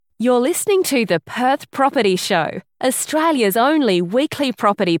You're listening to the Perth Property Show, Australia's only weekly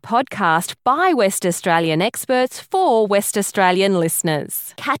property podcast by West Australian experts for West Australian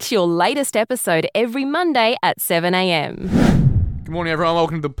listeners. Catch your latest episode every Monday at 7 a.m. Good morning, everyone.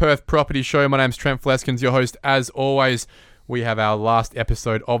 Welcome to the Perth Property Show. My name's Trent, your host. As always, we have our last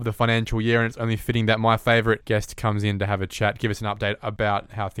episode of the financial year, and it's only fitting that my favourite guest comes in to have a chat, give us an update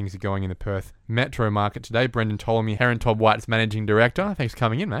about how things are going in the Perth metro market today. Brendon Ptolomey, Heron Todd White's Managing Director. Thanks for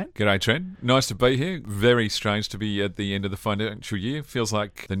coming in, mate. G'day, Trent. Nice to be here. Very strange to be at the end of the financial year. Feels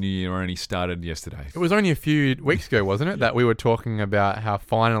like the new year only started yesterday. It was only a few weeks ago, wasn't it, that we were talking about how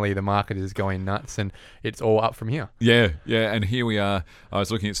finally the market is going nuts and it's all up from here. Yeah, and here we are. I was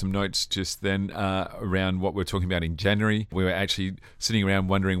looking at some notes just then around what we're talking about in January. We were actually sitting around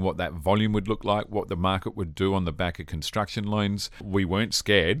wondering what that volume would look like, what the market would do on the back of construction loans. We weren't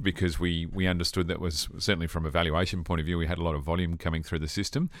scared because we understood that was certainly from a valuation point of view, we had a lot of volume coming through the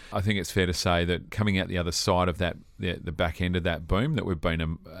system. I think it's fair to say that coming out the other side of that, the back end of that boom, that we've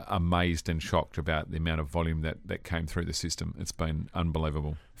been amazed and shocked about the amount of volume that came through the system. It's been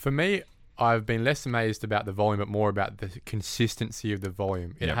unbelievable. For me, I've been less amazed about the volume, but more about the consistency of the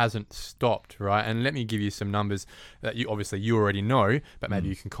volume. It hasn't stopped, right? And let me give you some numbers that you already know, but maybe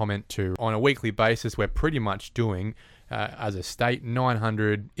you can comment too. On a weekly basis, we're pretty much doing, as a state,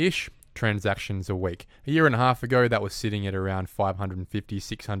 900-ish transactions a week. A year and a half ago, that was sitting at around 550,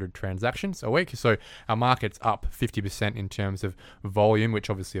 600 transactions a week. So our market's up 50% in terms of volume, which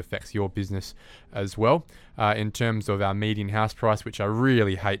obviously affects your business as well. In terms of our median house price, which I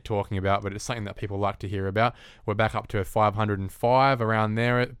really hate talking about, but it's something that people like to hear about, we're back up to 505, around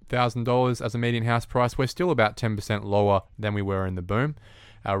there at $1,000 as a median house price. We're still about 10% lower than we were in the boom.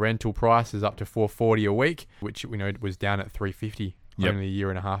 Our rental price is up to $440 a week, which we know was down at $350 only a year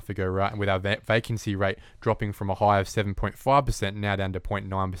and a half ago, right? And with our vacancy rate dropping from a high of 7.5% now down to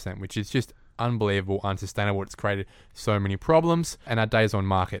 0.9%, which is just unbelievable, unsustainable. It's created so many problems. And our days on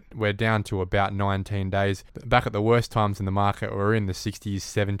market, we're down to about 19 days. Back at the worst times in the market, we're in the 60s,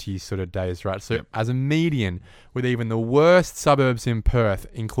 70s sort of days, right? So as a median, with even the worst suburbs in Perth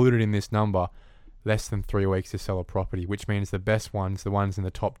included in this number, less than 3 weeks to sell a property, which means the best ones, the ones in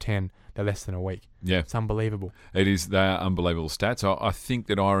the top 10, they're less than a week. Yeah. It's unbelievable. It is. They are unbelievable stats. I think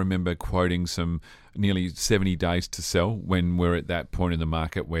that I remember quoting some nearly 70 days to sell when we're at that point in the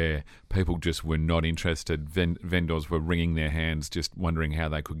market where people just were not interested. Vendors were wringing their hands, just wondering how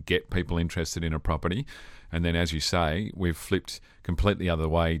they could get people interested in a property. And then, as you say, we've flipped completely the other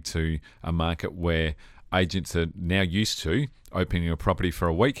way to a market where agents are now used to opening a property for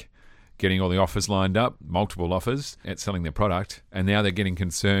a week, getting all the offers lined up, multiple offers at selling their product. And now they're getting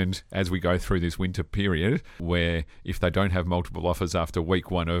concerned as we go through this winter period where if they don't have multiple offers after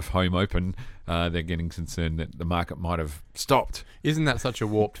week one of home open, they're getting concerned that the market might have stopped. Isn't that such a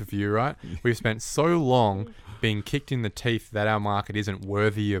warped view, right? We've spent so long being kicked in the teeth that our market isn't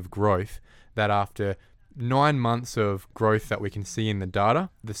worthy of growth that after 9 months of growth that we can see in the data,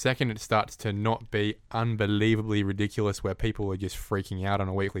 the second it starts to not be unbelievably ridiculous where people are just freaking out on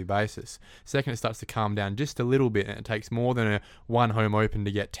a weekly basis, second it starts to calm down just a little bit and it takes more than a one home open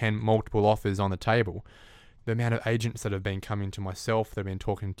to get 10 multiple offers on the table. The amount of agents that have been coming to myself, that have been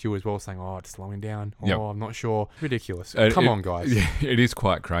talking to you as well, saying, oh, it's slowing down. Oh, I'm not sure. Ridiculous. Come on, guys. Yeah, it is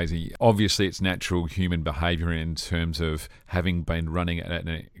quite crazy. Obviously, it's natural human behaviour in terms of having been running at an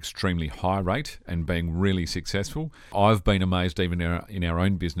extremely high rate and being really successful. I've been amazed even in our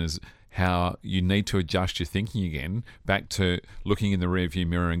own business how you need to adjust your thinking again back to looking in the rearview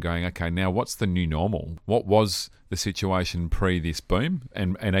mirror and going, okay, now what's the new normal? What was the situation pre this boom?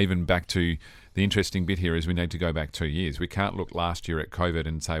 And even back to the interesting bit here is we need to go back 2 years. We can't look last year at COVID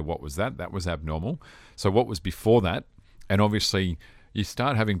and say, what was that? That was abnormal. So what was before that? And obviously you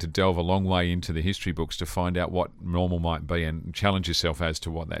start having to delve a long way into the history books to find out what normal might be and challenge yourself as to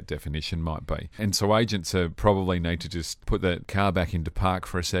what that definition might be. And so agents probably need to just put the car back into park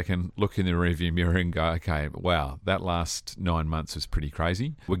for a second, look in the rearview mirror and go, okay, wow, that last 9 months was pretty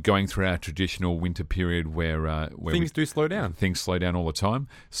crazy. We're going through our traditional winter period where things do slow down. Things slow down all the time.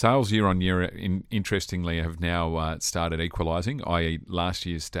 Sales year on year, interestingly, have now started equalising, i.e. last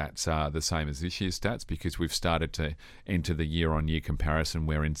year's stats are the same as this year's stats because we've started to enter the year on year comparison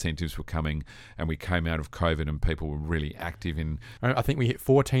where incentives were coming and we came out of COVID and people were really active in... I think we hit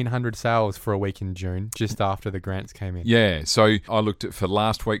 1,400 sales for a week in June, just after the grants came in. Yeah, so I looked at for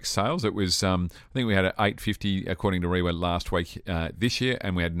last week's sales, it was, I think we had 850 according to Rewa last week this year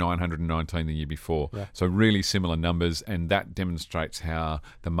and we had 919 the year before. Yeah. So really similar numbers and that demonstrates how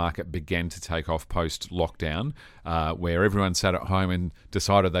the market began to take off post-lockdown where everyone sat at home and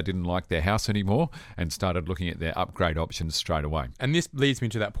decided they didn't like their house anymore and started looking at their upgrade options straight away. And And this leads me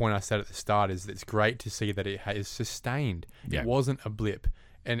to that point I said at the start, is it's great to see that it has sustained. Yeah. It wasn't a blip.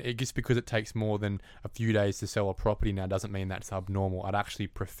 And it just because it takes more than a few days to sell a property now doesn't mean that's abnormal. I'd actually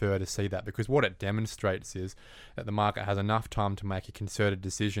prefer to see that, because what it demonstrates is that the market has enough time to make a concerted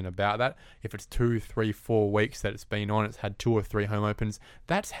decision about that. If it's 2, 3, 4 weeks that it's been on, it's had 2 or 3 home opens,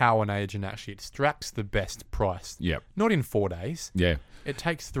 that's how an agent actually extracts the best price. Yep. Not in 4 days. Yeah. It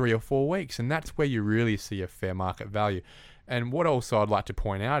takes 3 or 4 weeks, and that's where you really see a fair market value. And what also I'd like to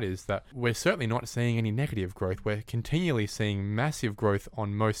point out is that we're certainly not seeing any negative growth. We're continually seeing massive growth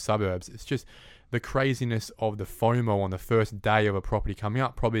on most suburbs. It's just the craziness of the FOMO on the first day of a property coming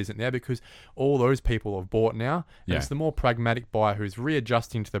up probably isn't there, because all those people have bought now. And it's the more pragmatic buyer who's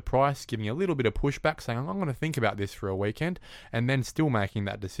readjusting to the price, giving a little bit of pushback, saying, I'm going to think about this for a weekend, and then still making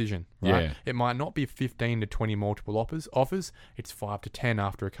that decision. Right? Yeah. It might not be 15 to 20 multiple offers. It's 5 to 10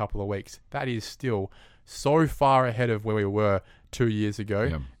 after a couple of weeks. That is still so far ahead of where we were 2 years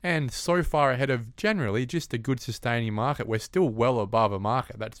ago, and so far ahead of generally just a good sustaining market. We're still well above a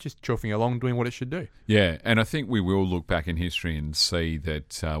market that's just chuffing along doing what it should do. Yeah, and I think we will look back in history and see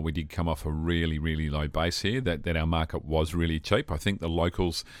that we did come off a really, really low base here, that our market was really cheap. I think the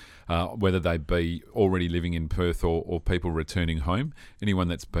locals, whether they be already living in Perth or people returning home, anyone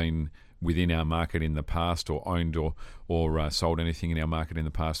that's been within our market in the past or owned or sold anything in our market in the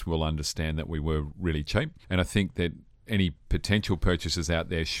past will understand that we were really cheap. And I think that any potential purchasers out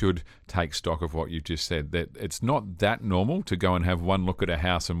there should take stock of what you just said, that it's not that normal to go and have one look at a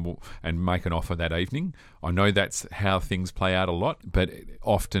house and make an offer that evening. I know that's how things play out a lot, but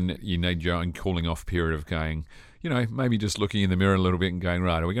often you need your own cooling off period of going, maybe just looking in the mirror a little bit and going,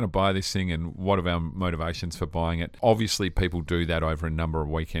 right, are we going to buy this thing, and what are our motivations for buying it? Obviously, people do that over a number of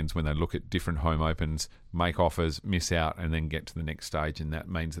weekends when they look at different home opens, make offers, miss out, and then get to the next stage, and that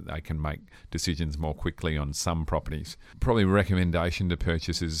means that they can make decisions more quickly on some properties. Probably a recommendation to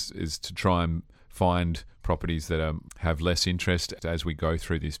purchasers is to try and find properties that have less interest as we go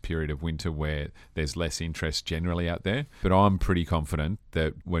through this period of winter where there's less interest generally out there. But I'm pretty confident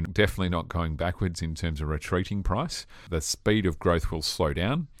that we're definitely not going backwards in terms of retreating price. The speed of growth will slow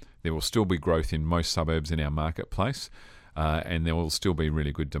down. There will still be growth in most suburbs in our marketplace. And there will still be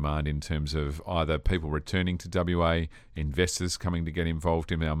really good demand in terms of either people returning to WA, investors coming to get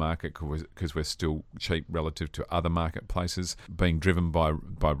involved in our market because we're still cheap relative to other marketplaces, being driven by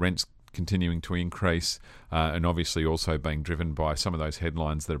rents continuing to increase, and obviously also being driven by some of those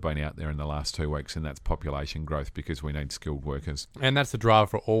headlines that have been out there in the last 2 weeks, and that's population growth, because we need skilled workers. And that's the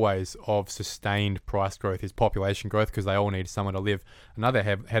driver always of sustained price growth, is population growth, because they all need somewhere to live. Another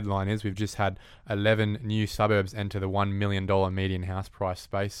headline is we've just had 11 new suburbs enter the $1 million median house price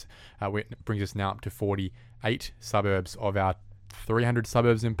space. It brings us now up to 48 suburbs of our 300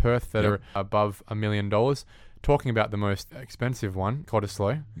 suburbs in Perth that are above $1 million. Talking about the most expensive one,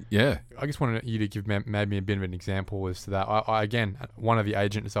 Cottesloe. Yeah. I just wanted you to give maybe a bit of an example as to that. I again, one of the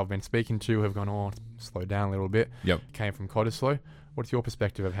agents I've been speaking to have gone, slow down a little bit. Yep. Came from Cottesloe. What's your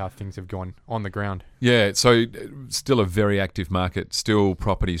perspective of how things have gone on the ground? Yeah, so still a very active market, still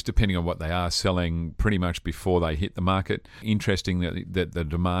properties, depending on what they are, selling pretty much before they hit the market. Interesting that the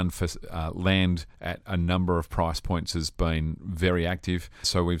demand for land at a number of price points has been very active.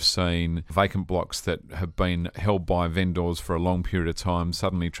 So we've seen vacant blocks that have been held by vendors for a long period of time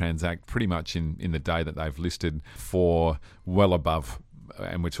suddenly transact pretty much in the day that they've listed for well above,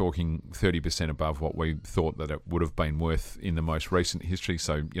 and we're talking 30% above what we thought that it would have been worth in the most recent history,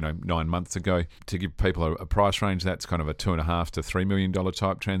 so 9 months ago. To give people a price range, that's kind of a $2.5 to $3 million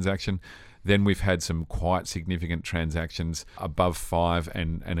type transaction. Then we've had some quite significant transactions above 5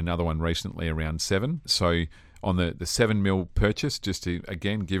 and another one recently around 7. So on the 7 mil purchase, just to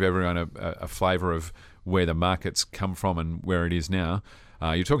again give everyone a flavour of where the market's come from and where it is now.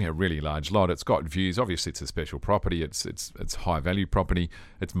 You're talking a really large lot. It's got views. Obviously, it's a special property. It's high value property.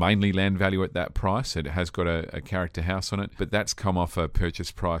 It's mainly land value at that price. It has got a character house on it, but that's come off a purchase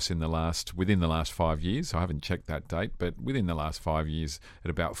price within the last 5 years. I haven't checked that date, but within the last 5 years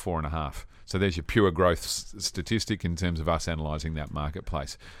at about 4.5. So there's your pure growth statistic in terms of us analysing that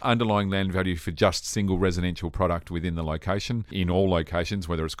marketplace. Underlying land value for just single residential product within the location, in all locations,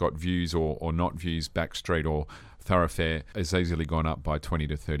 whether it's got views or not views, back street or thoroughfare, has easily gone up by 20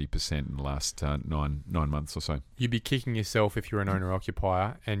 to 30% in the last 9 months or so. You'd be kicking yourself if you're an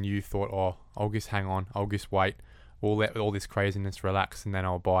owner-occupier and you thought, I'll just hang on, I'll just wait, we'll let all this craziness relax and then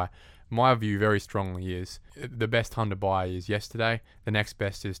I'll buy. my view very strongly is the best time to buy is yesterday, the next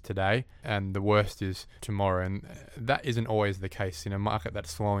best is today, and the worst is tomorrow. And that isn't always the case in a market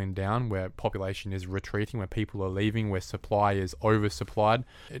that's slowing down, where population is retreating, where people are leaving, where supply is oversupplied.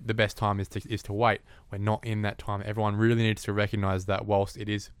 The best time is to wait. We're not in that time. Everyone really needs to recognise that whilst it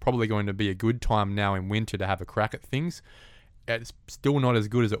is probably going to be a good time now in winter to have a crack at things, it's still not as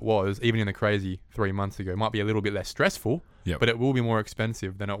good as it was even in the crazy 3 months ago. It might be a little bit less stressful, but it will be more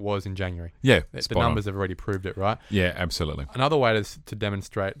expensive than it was in January. Yeah, the numbers have already proved it, right? Yeah, absolutely. Another way to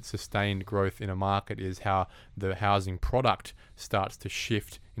demonstrate sustained growth in a market is how the housing product starts to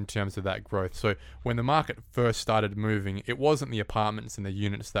shift in terms of that growth. So when the market first started moving, it wasn't the apartments and the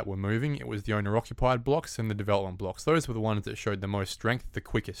units that were moving, it was the owner-occupied blocks and the development blocks. Those were the ones that showed the most strength the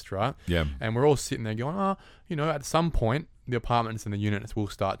quickest, right? Yeah. And we're all sitting there going, at some point, the apartments and the units will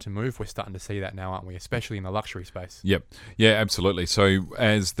start to move. We're starting to see that now, aren't we? Especially in the luxury space. Yep. Yeah, absolutely. So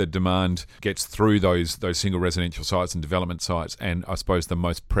as the demand gets through those single residential sites and development sites, and I suppose the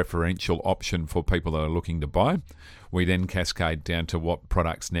most preferential option for people that are looking to buy, we then cascade down to what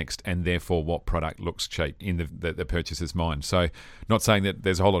product's next, and therefore what product looks cheap in the purchaser's mind. So not saying that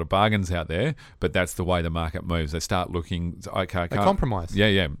there's a whole lot of bargains out there, but that's the way the market moves. They start looking, okay, they compromise.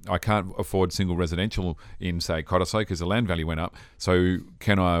 Yeah. I can't afford single residential in, say, Cottesloe because the land value went up. So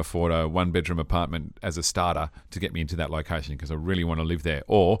can I afford a one-bedroom apartment as a starter to get me into that location because I really want to live there?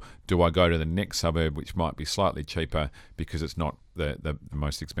 Or do I go to the next suburb, which might be slightly cheaper because it's not the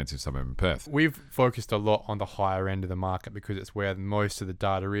most expensive suburb in Perth? We've focused a lot on the higher end of the market because it's where most of the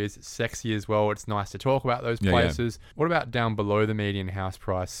data is. It's sexy as well. It's nice to talk about those places. Yeah. What about down below the median house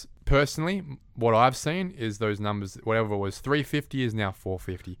price? Personally, what I've seen is those numbers, whatever was 350 is now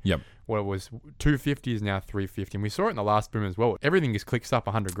 450. Yep. What was 250 is now 350. And we saw it in the last boom as well. Everything just clicks up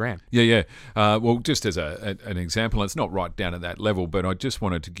 100 grand. Yeah. Well, just as an example, it's not right down at that level, but I just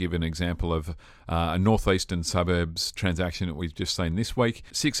wanted to give an example of a northeastern suburbs transaction that we've just seen this week.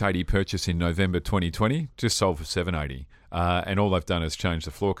 680 purchase in November 2020, just sold for 780. And all they've done is change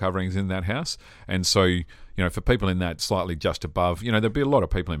the floor coverings in that house. And so, for people in that slightly just above, there'll be a lot of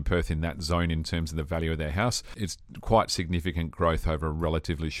people in Perth in that zone in terms of the value of their house. It's quite significant growth over a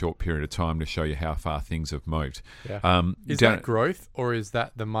relatively short period of time to show you how far things have moved. Yeah. Is that growth, or is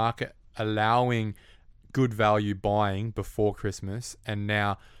that the market allowing good value buying before Christmas, and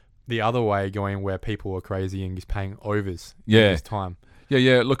now the other way going where people are crazy and just paying overs this time?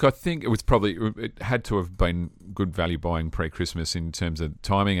 Yeah. Look, I think it had to have been good value buying pre-Christmas in terms of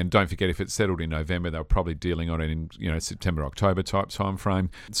timing. And don't forget, if it settled in November, they were probably dealing on it in September, October type time frame.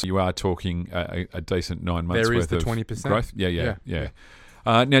 So you are talking a decent 9 months worth of 20% growth. Yeah.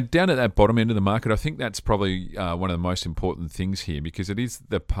 Now, down at that bottom end of the market, I think that's probably one of the most important things here, because it is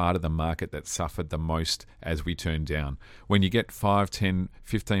the part of the market that suffered the most as we turn down. When you get 5, 10,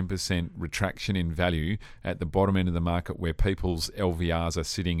 15% retraction in value at the bottom end of the market, where people's LVRs are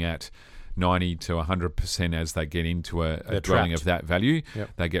sitting at 90 to 100% as they get into a dwelling of that value,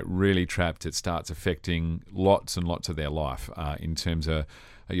 they get really trapped. It starts affecting lots and lots of their life in terms of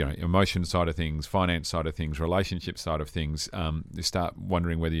emotion side of things, finance side of things, relationship side of things. You start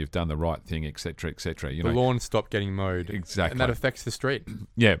wondering whether you've done the right thing, etc., etc. The lawn stopped getting mowed. Exactly. And that affects the street.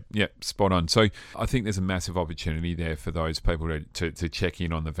 Yeah, spot on. So I think there's a massive opportunity there for those people to check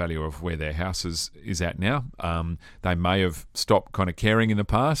in on the value of where their house is at now. They may have stopped kind of caring in the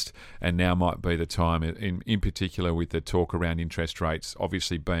past, and now might be the time, in particular with the talk around interest rates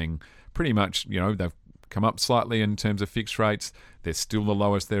obviously being pretty much, they've come up slightly in terms of fixed rates. They're still the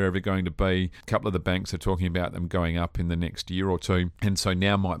lowest they're ever going to be. A couple of the banks are talking about them going up in the next year or two. And so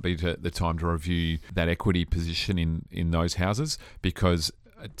now might be the time to review that equity position in those houses, because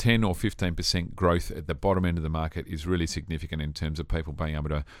 10 or 15% growth at the bottom end of the market is really significant in terms of people being able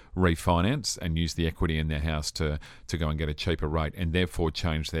to refinance and use the equity in their house to go and get a cheaper rate, and therefore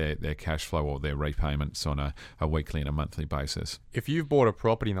change their cash flow or their repayments on a weekly and a monthly basis. If you've bought a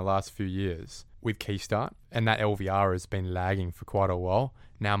property in the last few years with Keystart, and that LVR has been lagging for quite a while,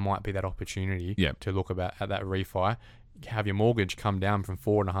 now might be that opportunity to look at that refi. Have your mortgage come down from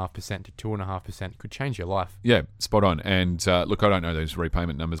 4.5% to 2.5% could change your life. Yeah, spot on. And look, I don't know those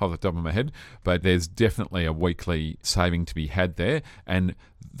repayment numbers off the top of my head, but there's definitely a weekly saving to be had there. And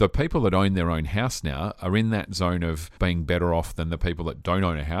the people that own their own house now are in that zone of being better off than the people that don't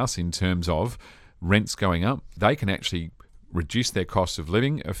own a house in terms of rents going up. They can actually reduce their cost of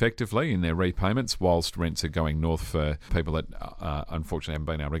living effectively in their repayments, whilst rents are going north for people that unfortunately haven't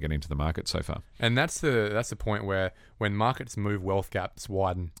been able to get into the market so far. And that's the point where when markets move, wealth gaps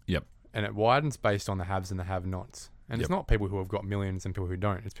widen. Yep. And it widens based on the haves and the have-nots. And it's not people who have got millions and people who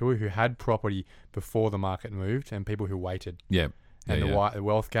don't. It's people who had property before the market moved and people who waited. Yeah. and the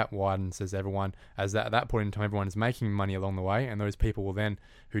wealth gap widens as at that point in time, everyone is making money along the way, and those people will then,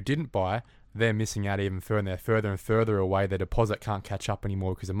 who didn't buy, they're missing out even further. They're further and further away. Their deposit can't catch up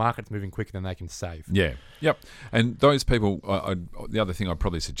anymore because the market's moving quicker than they can save. Yeah, yep. And those people, the other thing I'd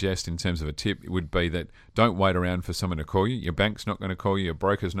probably suggest in terms of a tip would be that don't wait around for someone to call you. Your bank's not going to call you. Your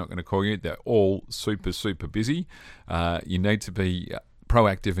broker's not going to call you. They're all super, super busy. You need to be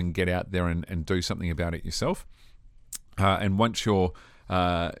proactive and get out there and do something about it yourself. And once you're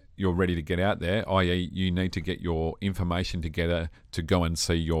ready to get out there, i.e. you need to get your information together to go and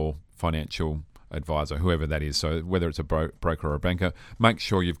see your financial advisor, whoever that is. So whether it's a broker or a banker, make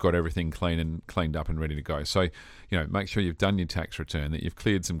sure you've got everything cleaned up and ready to go. So, make sure you've done your tax return, that you've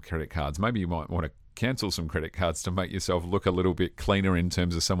cleared some credit cards. Maybe you might want to cancel some credit cards to make yourself look a little bit cleaner in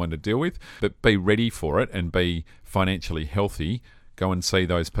terms of someone to deal with, but be ready for it and be financially healthy. Go and see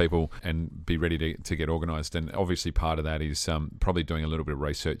those people and be ready to get organised. And obviously part of that is probably doing a little bit of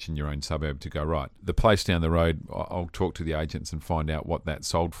research in your own suburb to go, right, the place down the road, I'll talk to the agents and find out what that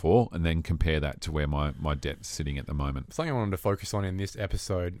sold for and then compare that to where my debt's sitting at the moment. Something I wanted to focus on in this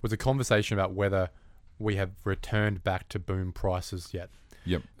episode was a conversation about whether we have returned back to boom prices yet.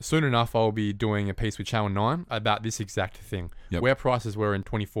 Yep. Soon enough, I'll be doing a piece with Channel 9 about this exact thing. Yep. Where prices were in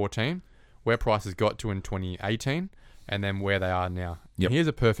 2014, where prices got to in 2018, and then where they are now. Yep. And here's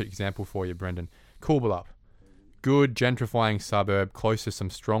a perfect example for you, Brendon. Coolbellup. Good gentrifying suburb, close to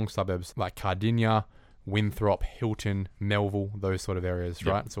some strong suburbs like Cardinia, Winthrop, Hilton, Melville, those sort of areas,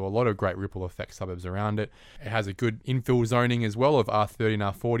 right? So a lot of great ripple effect suburbs around it. It has a good infill zoning as well of R30 and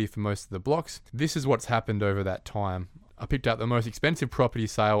R40 for most of the blocks. This is what's happened over that time. I picked out the most expensive property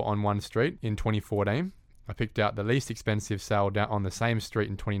sale on one street in 2014. I picked out the least expensive sale down on the same street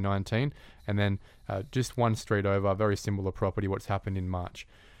in 2019, and then just one street over, very similar property, what's happened in March.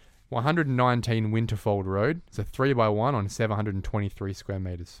 119 Winterfold Road. It's a 3x1 on 723 square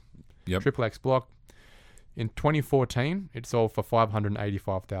metres. Yep. Triple X block. In 2014, it sold for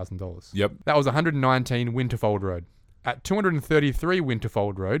 $585,000. Yep. That was 119 Winterfold Road. At 233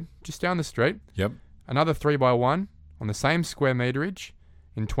 Winterfold Road, just down the street, Yep. another 3x1 on the same square meterage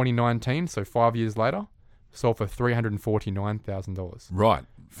in 2019, so 5 years later, sold for $349,000. Right.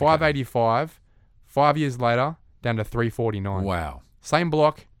 585, 5 years later, down to 349. Wow. Same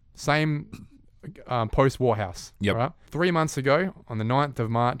block, same post-war house. Yep. Right? 3 months ago, on the 9th of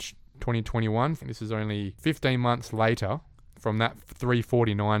March 2021, this is only 15 months later from that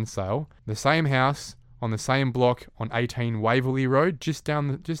 349 sale, the same house on the same block on 18 Waverley Road, just down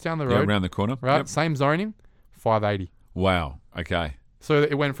the road. Around the corner. Right, Yep. same zoning, 580. Wow. Okay. So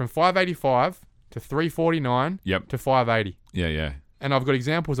it went from 585 to 349 Yep. to 580. Yeah. And I've got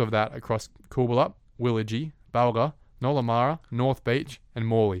examples of that across Coolbellup, Willagee, Balga, Nollamara, North Beach, and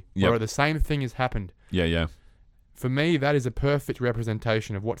Morley, where the same thing has happened. Yeah. For me, that is a perfect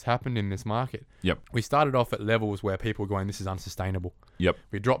representation of what's happened in this market. Yep. We started off at levels where people were going, this is unsustainable. Yep.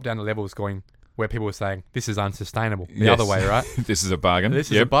 We dropped down to levels going where people were saying, this is unsustainable. The other way, right? This is a bargain.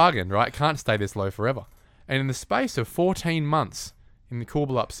 This is a bargain, right? Can't stay this low forever. And in the space of 14 months in the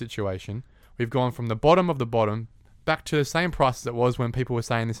Coolbellup situation, we've gone from the bottom of the bottom back to the same price as it was when people were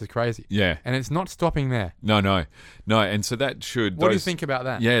saying this is crazy. Yeah. And it's not stopping there. No. And so that should... What do you think about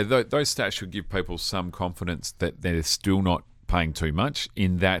that? Yeah, those stats should give people some confidence that they're still not paying too much,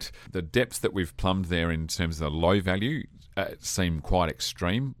 in that the depths that we've plumbed there in terms of the low value seem quite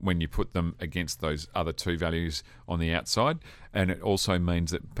extreme when you put them against those other two values on the outside. And it also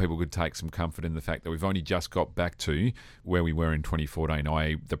means that people could take some comfort in the fact that we've only just got back to where we were in 2014,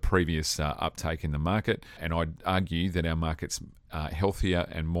 i.e. the previous uptake in the market. And I'd argue that our market's healthier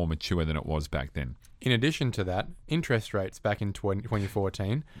and more mature than it was back then. In addition to that, interest rates back in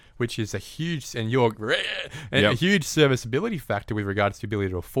 2014, which is a huge a huge serviceability factor with regards to the ability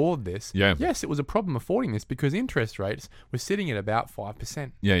to afford this. Yeah. Yes, it was a problem affording this because interest rates were sitting at about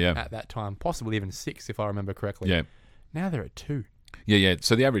 5%. Yeah. At that time, possibly even 6% if I remember correctly. Yeah. Now they're at 2%. Yeah.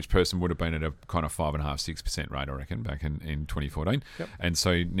 So the average person would have been at a kind of 5.5%, 6% rate, I reckon, back in 2014. Yep. And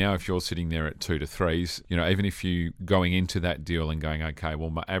so now if you're sitting there at 2 to 3s, even if you going into that deal and going, okay, well,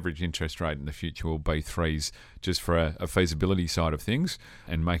 my average interest rate in the future will be 3s, just for a feasibility side of things,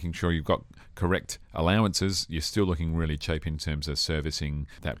 and making sure you've got correct allowances, you're still looking really cheap in terms of servicing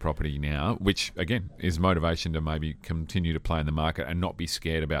that property now, which again is motivation to maybe continue to play in the market and not be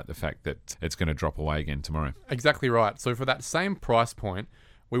scared about the fact that it's going to drop away again tomorrow. Exactly right. So for that same price point,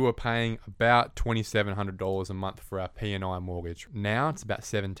 we were paying about $2,700 a month for our P&I mortgage. Now it's about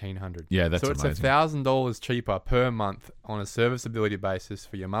 $1,700. Yeah, that's amazing. So it's $1,000 cheaper per month on a serviceability basis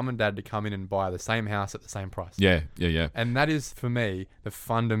for your mum and dad to come in and buy the same house at the same price. Yeah. And that is, for me, the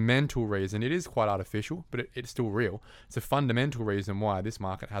fundamental reason. It is quite artificial, but it's still real. It's a fundamental reason why this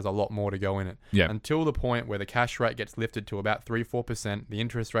market has a lot more to go in it. Yeah. Until the point where the cash rate gets lifted to about 3-4%, the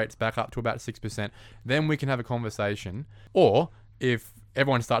interest rate's back up to about 6%, then we can have a conversation. Or if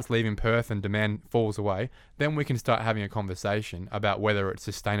everyone starts leaving Perth and demand falls away, then we can start having a conversation about whether it's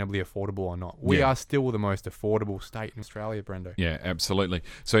sustainably affordable or not. We are still the most affordable state in Australia, Brendo. Yeah, absolutely.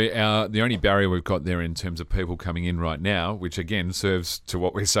 So the only barrier we've got there in terms of people coming in right now, which again serves to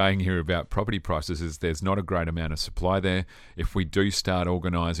what we're saying here about property prices, is there's not a great amount of supply there. If we do start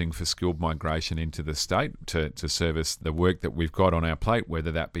organising for skilled migration into the state to service the work that we've got on our plate,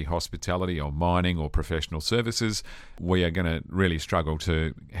 whether that be hospitality or mining or professional services, we are going to really struggle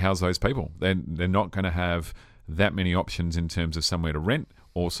to house those people. They're not going to have that many options in terms of somewhere to rent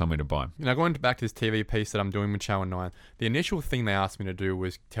or somewhere to buy. Now, going back to this TV piece that I'm doing with Channel 9, the initial thing they asked me to do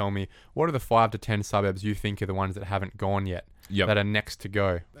was tell me, what are the 5 to 10 suburbs you think are the ones that haven't gone yet, that are next to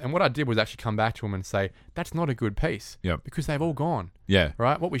go? And what I did was actually come back to them and say, that's not a good piece, because they've all gone. Yeah.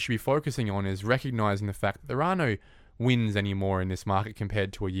 Right? What we should be focusing on is recognising the fact that there are no wins anymore in this market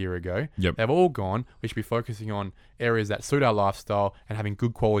compared to a year ago. They've all gone. We should be focusing on areas that suit our lifestyle and having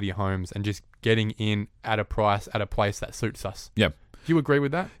good quality homes and just getting in at a price, at a place that suits us. Yep. Do you agree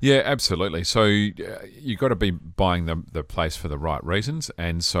with that? Yeah, absolutely. So you've got to be buying the place for the right reasons.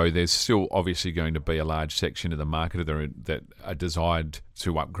 And so there's still obviously going to be a large section of the market that are desired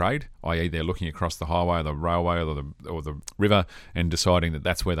to upgrade, i.e. they're looking across the highway or the railway or the river and deciding that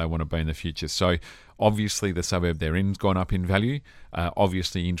that's where they want to be in the future. So obviously the suburb they're in's gone up in value.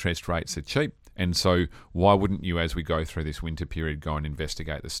 Obviously interest rates are cheap. And so why wouldn't you, as we go through this winter period, go and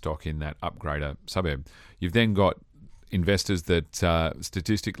investigate the stock in that upgrader suburb? You've then got investors that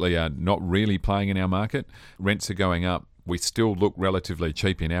statistically are not really playing in our market. Rents are going up. We still look relatively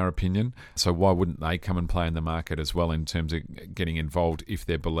cheap in our opinion. So why wouldn't they come and play in the market as well in terms of getting involved if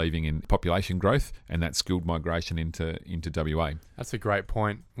they're believing in population growth and that skilled migration into WA? That's a great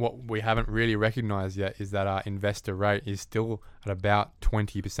point. What we haven't really recognised yet is that our investor rate is still at about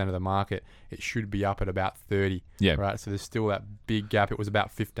 20% of the market. It should be up at about 30. Yeah. Right. So there's still that big gap. It was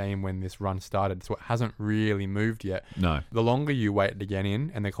about 15 when this run started. So it hasn't really moved yet. No. The longer you wait to get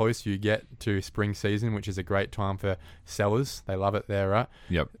in and the closer you get to spring season, which is a great time for sellers, they love it there, right?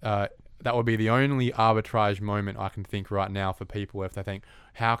 Yep. That would be the only arbitrage moment I can think right now for people if they think,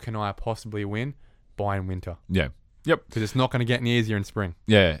 how can I possibly win? Buy in winter. Yeah. Yep. Because it's not going to get any easier in spring.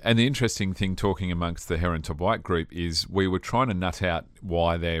 Yeah, and the interesting thing talking amongst the Heron to White group is we were trying to nut out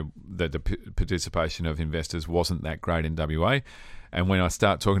why the participation of investors wasn't that great in WA. And when I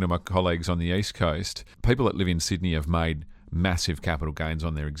start talking to my colleagues on the East Coast, people that live in Sydney have made massive capital gains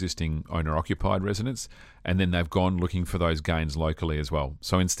on their existing owner-occupied residence, and then they've gone looking for those gains locally as well.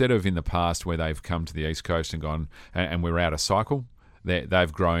 So instead of in the past where they've come to the East Coast and gone, and we're out of cycle,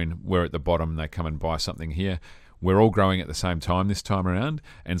 they've grown, we're at the bottom, they come and buy something here. We're all growing at the same time this time around,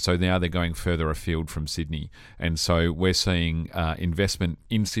 and so now they're going further afield from Sydney. And so we're seeing investment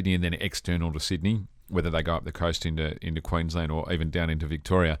in Sydney and then external to Sydney, whether they go up the coast into Queensland or even down into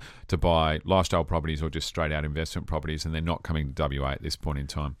Victoria to buy lifestyle properties or just straight out investment properties, and they're not coming to WA at this point in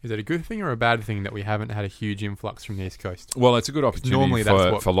time. Is it a good thing or a bad thing that we haven't had a huge influx from the East Coast? Well, it's a good opportunity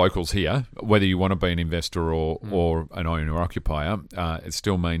for locals here, whether you want to be an investor or an owner or occupier. It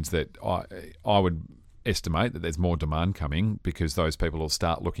still means that I would estimate that there's more demand coming because those people will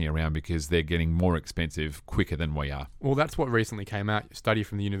start looking around because they're getting more expensive quicker than we are. Well, that's what recently came out. A study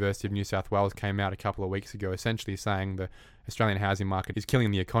from the University of New South Wales came out a couple of weeks ago essentially saying the Australian housing market is killing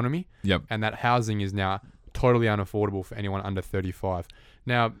the economy. Yep. And that housing is now totally unaffordable for anyone under 35.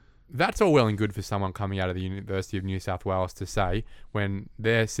 Now, that's all well and good for someone coming out of the University of New South Wales to say when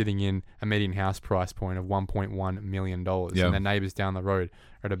they're sitting in a median house price point of $1.1 million and their neighbours down the road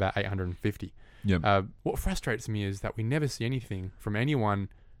are at about $850. Yep. What frustrates me is that we never see anything from anyone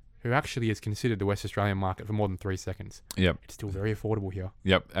who actually has considered the West Australian market for more than 3 seconds. Yep. It's still very affordable here.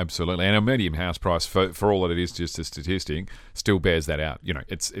 Yep, absolutely. And a medium house price, for all that it is just a statistic, still bears that out. You know,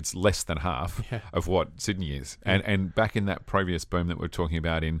 it's less than half of what Sydney is. And back in that previous boom that we're talking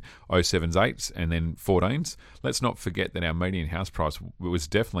about in 07s, 8s and then 14s, let's not forget that our median house price was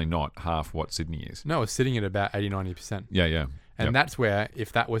definitely not half what Sydney is. No, it's sitting at about 80-90%. Yeah. And that's where,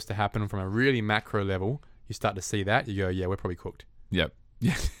 if that was to happen from a really macro level, you start to see that, you go, yeah, we're probably cooked. Yep.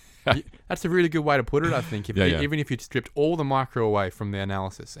 Yeah. That's a really good way to put it, I think. Even if you stripped all the micro away from the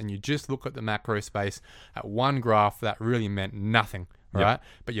analysis and you just look at the macro space at one graph that really meant nothing, right?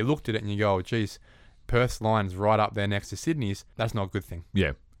 But you looked at it and you go, oh, geez, Perth's line's right up there next to Sydney's. That's not a good thing.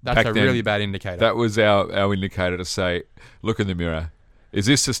 Yeah. That's a really bad indicator. That was our indicator to say, look in the mirror. Is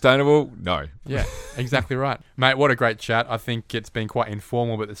this sustainable? No. Yeah, exactly right. Mate, what a great chat. I think it's been quite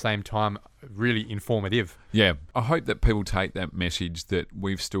informal, but at the same time, really informative. Yeah. I hope that people take that message that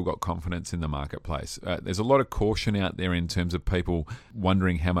we've still got confidence in the marketplace. There's a lot of caution out there in terms of people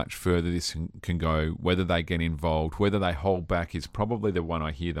wondering how much further this can go, whether they get involved, whether they hold back is probably the one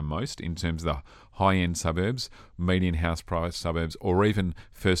I hear the most in terms of the high-end suburbs, median house price suburbs, or even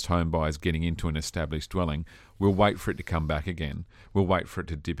first home buyers getting into an established dwelling. We'll wait for it to come back again. We'll wait for it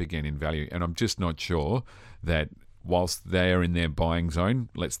to dip again in value. And I'm just not sure that whilst they're in their buying zone,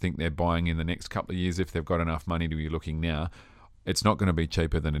 let's think they're buying in the next couple of years if they've got enough money to be looking now, it's not going to be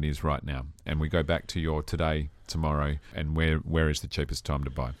cheaper than it is right now. And we go back to your today, tomorrow, and where is the cheapest time to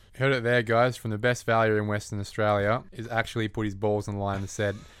buy? Heard it there, guys, from the best valuer in Western Australia, is actually put his balls on the line and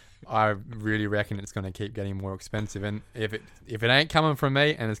said, I really reckon it's going to keep getting more expensive. And if it ain't coming from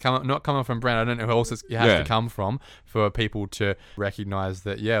me and it's not coming from Brent, I don't know who else it has to come from for people to recognise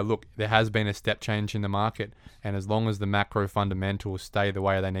that, yeah, look, there has been a step change in the market. And as long as the macro fundamentals stay the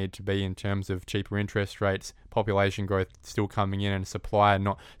way they need to be in terms of cheaper interest rates, population growth still coming in and supply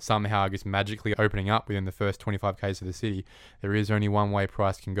not somehow, I guess, magically opening up within the first 25 k's of the city, there is only one way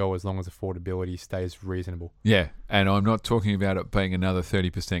price can go as long as affordability stays reasonable. Yeah, and I'm not talking about it being another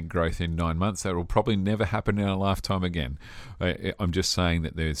 30% growth in 9 months. That will probably never happen in our lifetime again. I'm just saying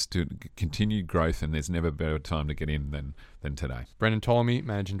that there's continued growth and there's never a better time to get in than today. Brendon Ptolomey,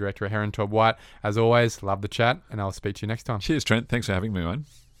 Managing Director at Heron Todd White. As always, love the chat and I'll speak to you next time. Cheers, Trent. Thanks for having me on.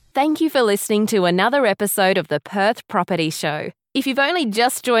 Thank you for listening to another episode of the Perth Property Show. If you've only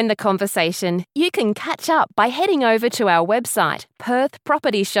just joined the conversation, you can catch up by heading over to our website,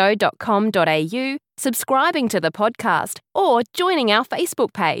 perthpropertyshow.com.au, subscribing to the podcast, or joining our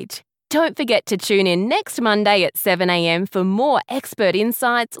Facebook page. Don't forget to tune in next Monday at 7 a.m. for more expert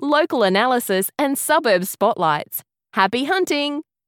insights, local analysis, and suburb spotlights. Happy hunting!